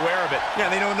fully aware of it. Yeah,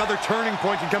 they know another turning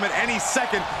point can come at any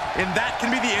second, and that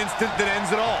can be the instant that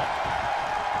ends it all.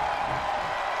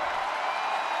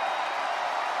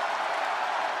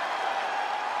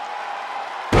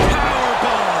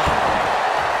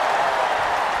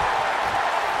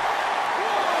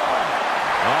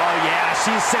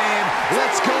 She's saying,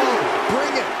 let's go,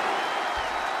 bring it.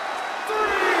 3.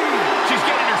 She's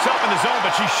getting herself in the zone, but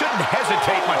she shouldn't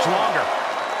hesitate much longer.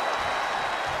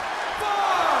 5.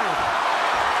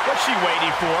 What's she waiting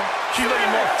for? She's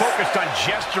looking more focused on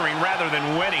gesturing rather than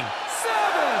winning. 7. 8.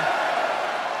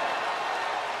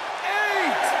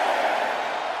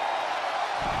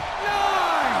 9.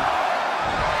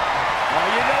 Oh,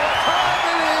 you know what time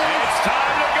it is. It's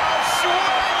time to go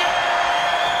swinging!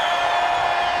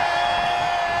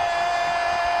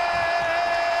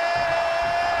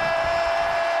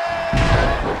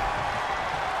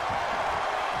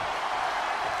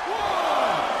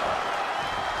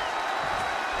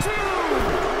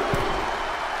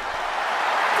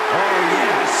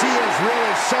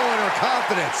 Showing her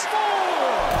confidence. 4.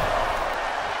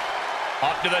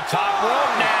 Up to the top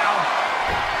rope now.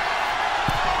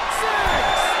 6.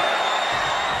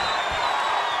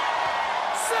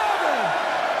 7.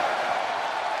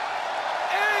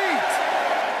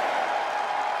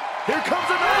 8. Here comes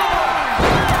another one.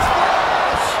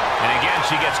 And again,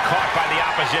 she gets caught by the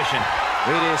opposition.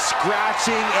 It is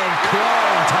scratching and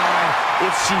clawing time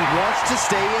if she wants to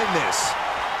stay in this.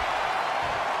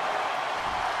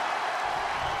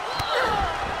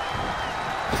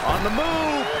 On the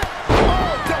move.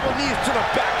 Oh, double knees to the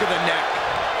back of the neck.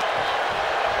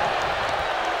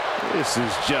 This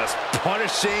is just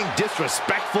punishing,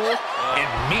 disrespectful,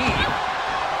 and mean.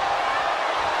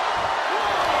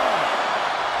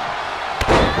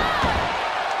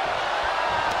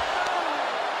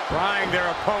 Prying their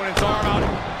opponent's arm out.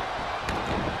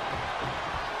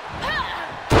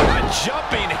 A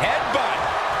jumping headbutt.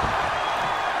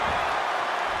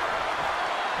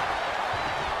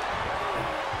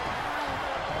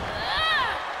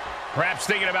 Perhaps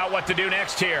thinking about what to do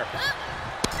next here.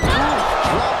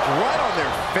 Dropped right on their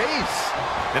face.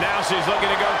 And now she's looking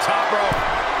to go top rope.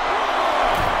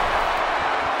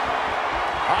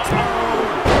 Uh-oh.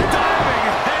 Diving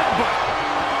headbutt.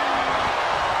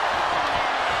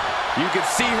 You can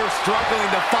see her struggling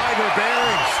to find her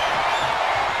bearings.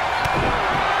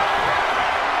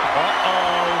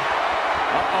 Uh-oh.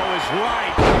 Uh-oh is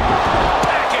right.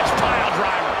 Package pile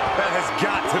driver. That has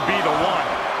got to be the one.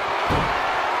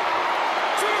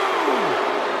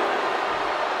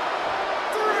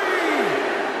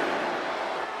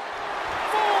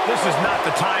 This is not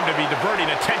the time to be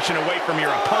diverting attention away from your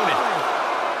opponent.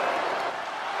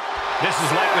 This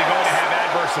is likely going to have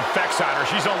adverse effects on her.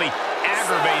 She's only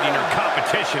aggravating her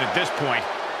competition at this point.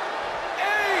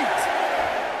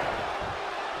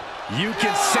 8. You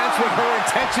can sense what her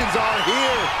intentions are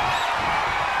here.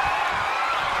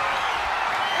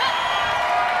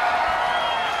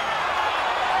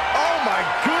 Oh my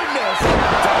goodness!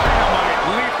 Dynamite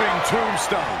leaping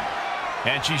tombstone.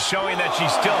 And she's showing that she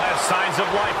still has signs of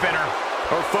life in her.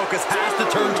 Her focus has to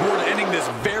turn toward ending this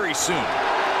very soon. 3,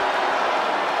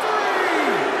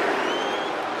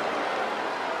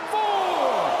 4,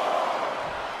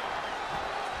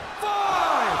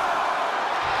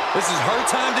 5. This is her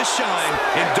time to shine,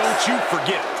 and don't you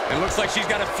forget. It looks like she's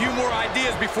got a few more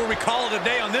ideas before we call it a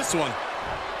day on this one.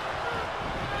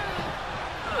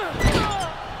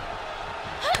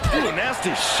 Ooh, a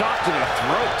nasty shot to the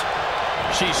throat.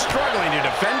 She's struggling to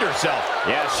defend herself.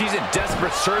 Yeah, she's in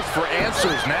desperate search for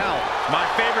answers now. My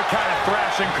favorite kind of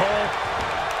thrashing, Cole.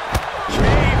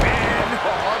 Cave in.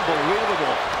 Oh,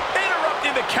 unbelievable.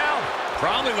 Interrupting the count.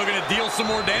 Probably looking to deal some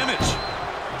more damage.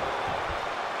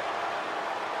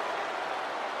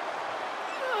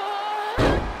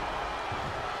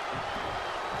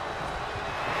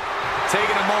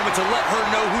 Taking a moment to let her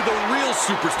know who the real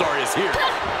superstar is here.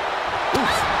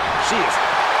 Oof, she is.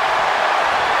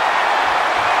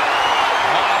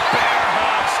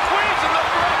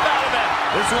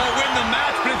 This won't win the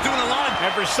match, but it's doing a lot of...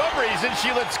 And for some reason,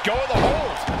 she lets go of the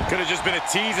hold. Could have just been a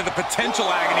tease of the potential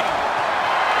agony.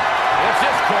 What's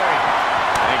this, Corey?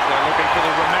 I think they're looking for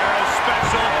the Romero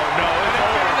special. Oh, no, it's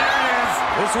over. There it is.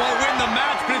 This won't win the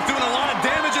match, but it's doing a lot of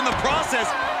damage in the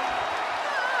process.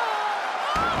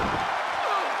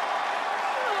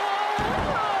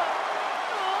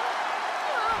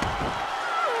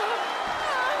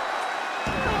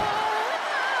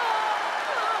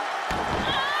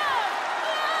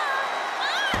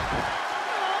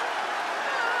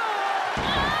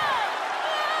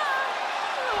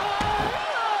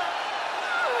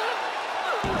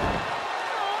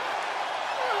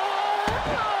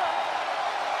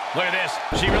 Look at this.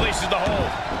 She releases the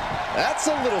hold. That's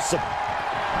a little...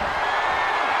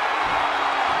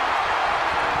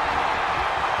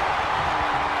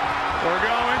 We're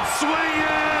going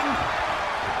swinging.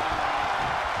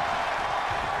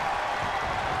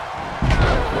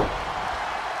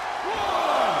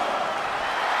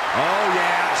 Oh,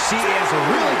 yeah, she is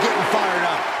really getting fired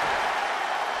up.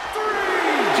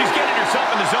 3. She's getting herself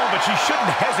in the zone, but she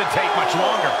shouldn't hesitate much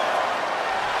longer.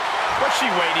 What's she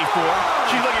waiting for?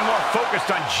 She's looking more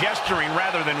focused on gesturing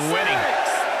rather than winning.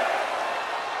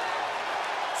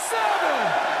 6, 7,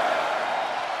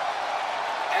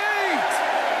 8,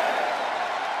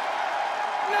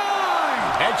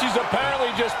 9. And she's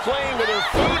apparently just playing with her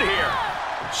food here.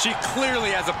 She clearly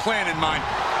has a plan in mind.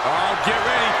 Oh, get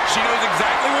ready. She knows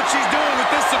exactly what she's doing with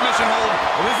this submission hold.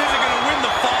 Well, this isn't going to win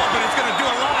the fall, but it's going to do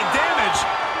a lot of damage.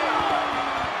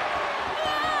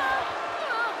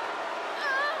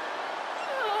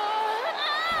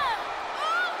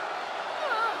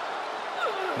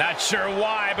 Not sure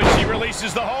why, but she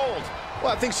releases the hold.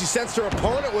 Well, I think she sensed her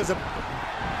opponent was a... Oh,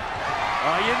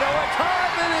 you know what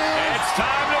time it is. It's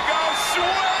time to go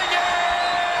swinging!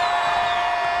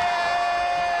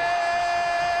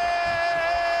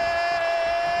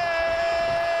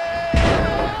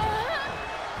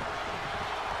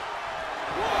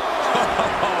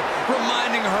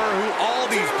 Reminding her who all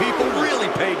these people really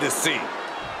paid to see.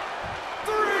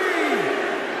 3.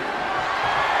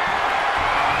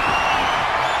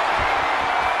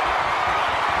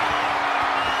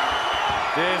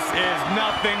 This is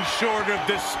nothing short of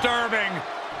disturbing.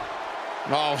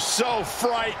 Oh, so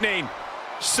frightening,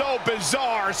 so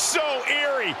bizarre, so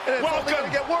eerie. And it's only Welcome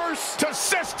gonna get worse. to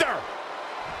Sister.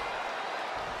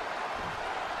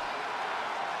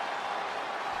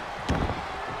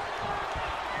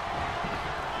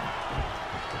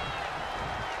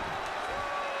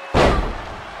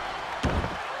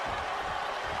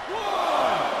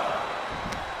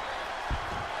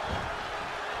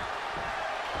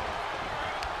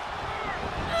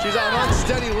 She's on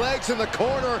unsteady legs in the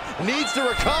corner, needs to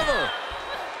recover.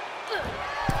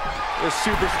 This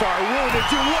superstar willing to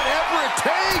do whatever it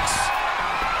takes.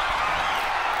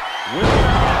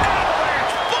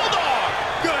 Avalanche Bulldog!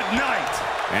 Good night.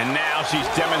 And now she's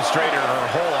demonstrated her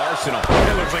whole arsenal.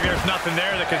 It looks like there's nothing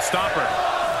there that can stop her.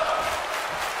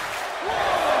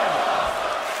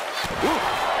 Ooh,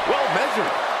 well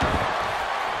measured.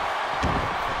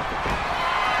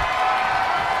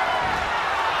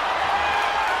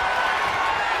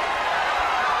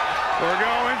 We're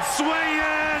going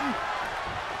swinging.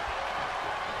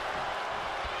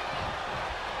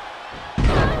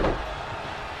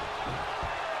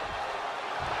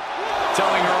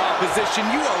 Telling her opposition,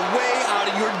 you are way out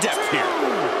of your depth here.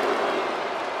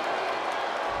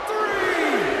 3.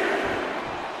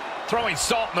 Throwing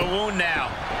salt in the wound now.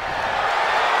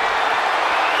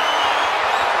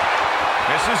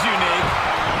 This is unique.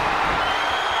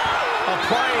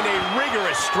 Applying a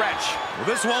rigorous stretch. Well,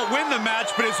 this won't win the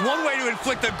match, but it's one way to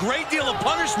inflict a great deal of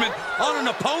punishment on an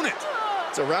opponent.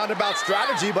 It's a roundabout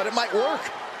strategy, but it might work.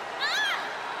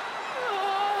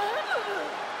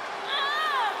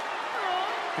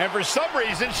 And for some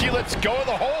reason, she lets go of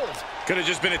the hold. Could have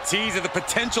just been a tease of the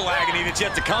potential agony that's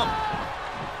yet to come.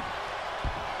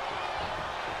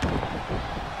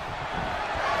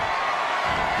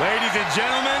 Ladies and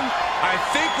gentlemen, I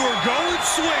think we're going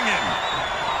swinging.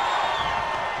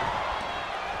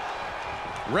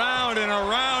 Round and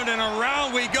around and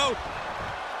around we go.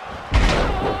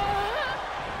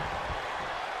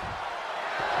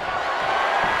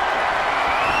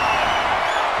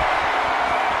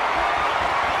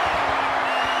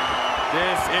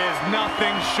 This is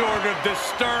nothing short of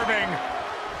disturbing.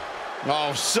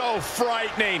 Oh, so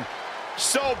frightening.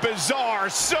 So bizarre.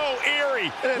 So eerie.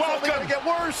 And it's only Welcome gonna get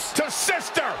worse. to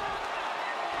Sister.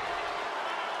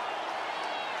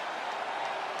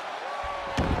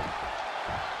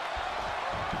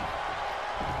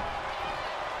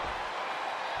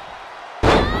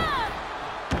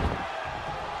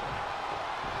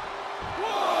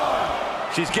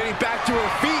 She's getting back to her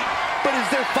feet, but is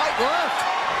there fight left?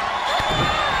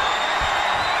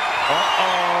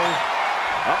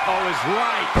 Uh-oh is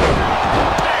right.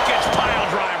 Package pile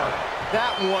driver.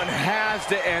 That one has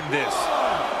to end this.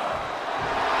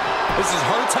 This is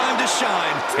her time to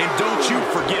shine, and don't you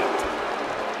forget it.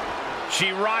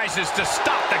 She rises to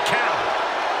stop the count.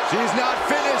 She's not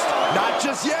finished, not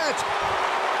just yet.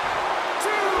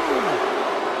 2.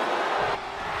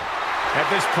 At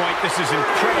this point, this is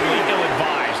incredibly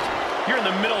ill-advised. You're in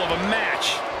the middle of a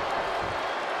match.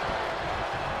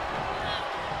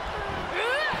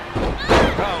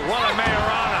 Oh, what a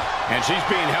Ryona. And she's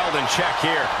being held in check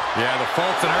here. Yeah, the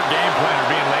faults in her game plan are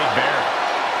being laid bare.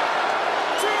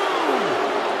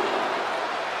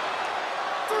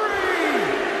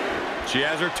 2. 3. She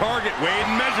has her target weighed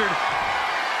and measured.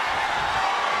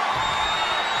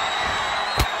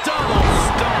 Double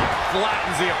stomp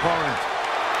flattens the opponent.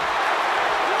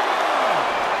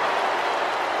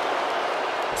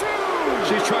 2.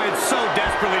 She's trying so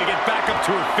desperately to get back up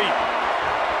to her feet.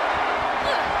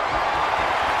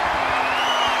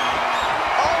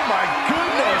 Oh my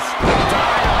goodness!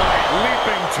 Dynamite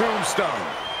leaping tombstone.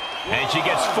 And she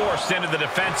gets forced into the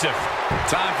defensive.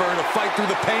 Time for her to fight through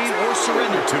the pain or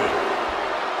surrender to it.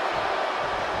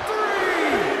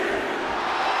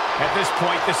 3. At this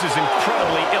point, this is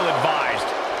incredibly ill-advised.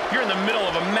 You're in the middle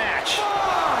of a match. 5.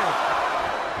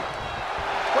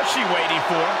 What's she waiting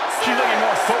for? She's looking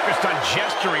more focused on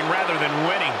gesturing rather than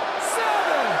winning. 7.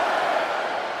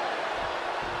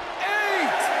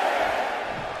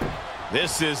 8.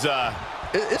 This is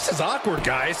awkward,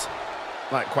 guys.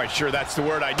 not quite sure that's the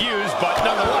word I'd use, but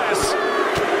nonetheless.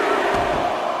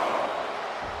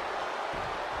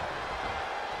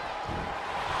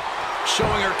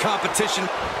 Showing her competition.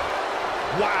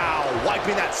 Wow,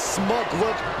 wiping that smug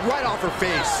look right off her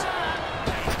face.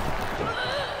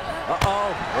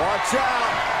 Uh-oh, watch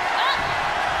out.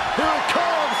 Here it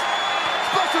comes.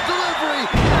 Special delivery.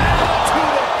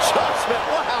 Attitude adjustment.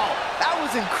 Wow, that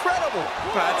was incredible.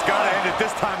 That's got to end it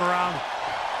this time around.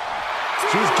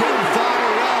 She's getting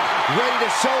fired up, ready to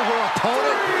show her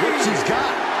opponent what she's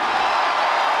got.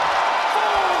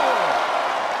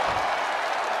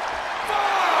 4.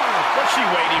 5. What's she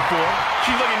waiting for?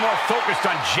 She's looking more focused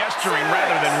on gesturing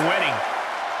rather than winning.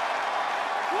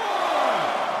 1.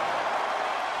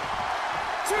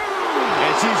 2.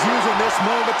 And she's using this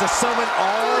moment to summon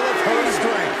all of her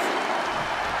strength.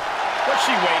 What's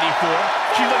she waiting for?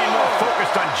 She's looking more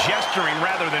focused on gesturing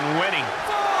rather than winning.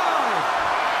 5.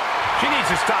 She needs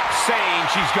to stop saying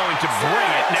she's going to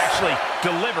bring it and actually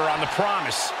deliver on the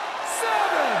promise. 7.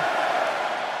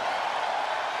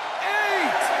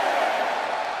 8.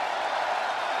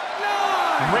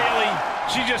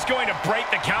 She's just going to break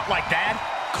the count like that?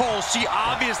 Cole, she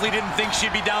obviously didn't think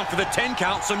she'd be down for the 10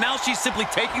 count, so now she's simply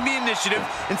taking the initiative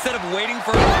instead of waiting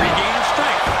for her to regain her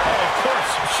strength. Oh, of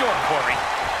course. Sure, Corey.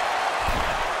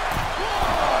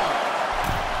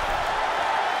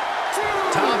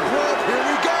 Top rope, here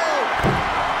we go.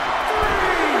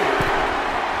 3,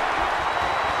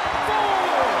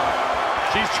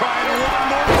 4. She's trying one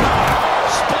more time.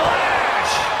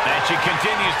 Splash! And she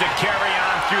continues to carry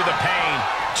on through the pain.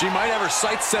 She might have her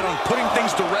sights set on putting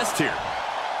things to rest here.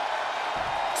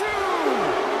 2, 3.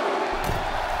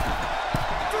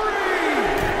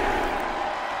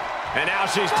 And now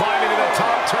she's climbing to the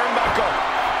top turnbuckle.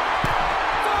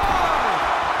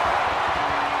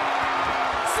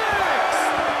 5, 6,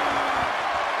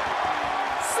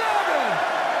 7,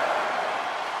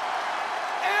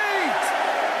 8.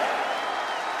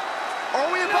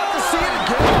 Are we about to see it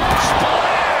again?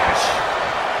 Splash!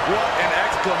 What an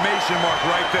exclamation mark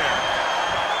right there.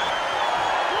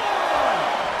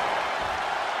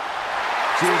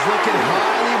 She is looking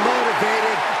highly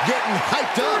motivated, getting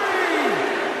hyped up.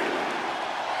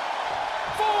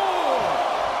 4,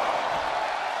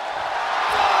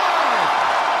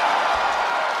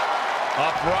 5.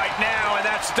 Up right now, and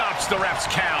that stops the ref's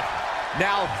count.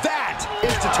 Now that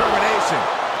is determination.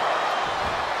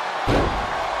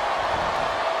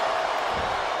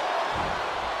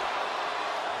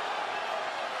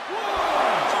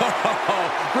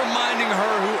 Reminding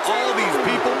her who all these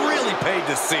people really paid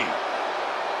to see.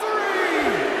 3,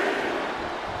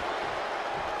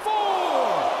 4.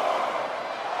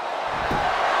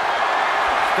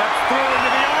 Steps through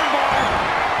into the armbar.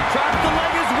 Traps the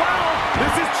leg as well.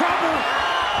 This is trouble.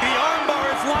 The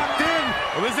armbar is locked in.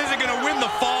 Well, this isn't going to win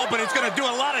the fall, but it's going to do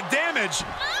a lot of damage.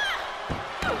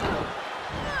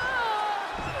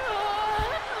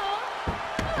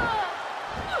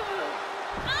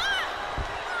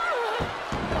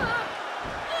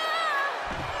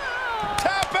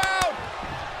 Tap out!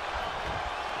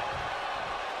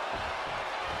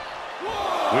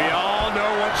 We all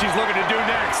know what she's looking to do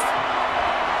next.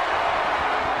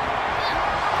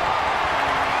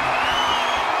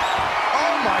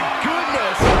 Oh, my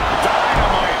goodness.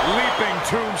 Dynamite leaping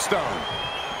tombstone.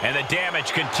 And the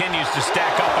damage continues to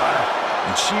stack up on her.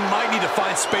 And she might need to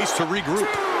find space to regroup.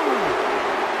 2, 3,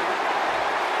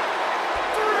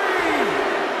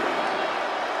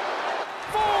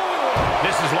 4.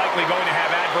 This is likely going to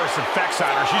have adverse effects on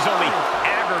her. She's only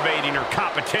aggravating her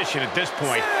competition at this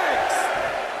point. 6,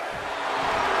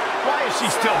 Why is she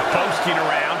still boasting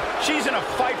around? She's in a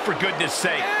fight, for goodness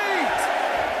sake. 8,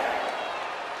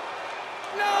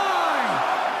 9.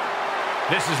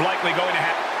 This is likely going to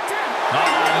have... 10. Oh,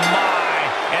 my!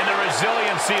 And the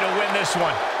resiliency to win this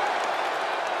one.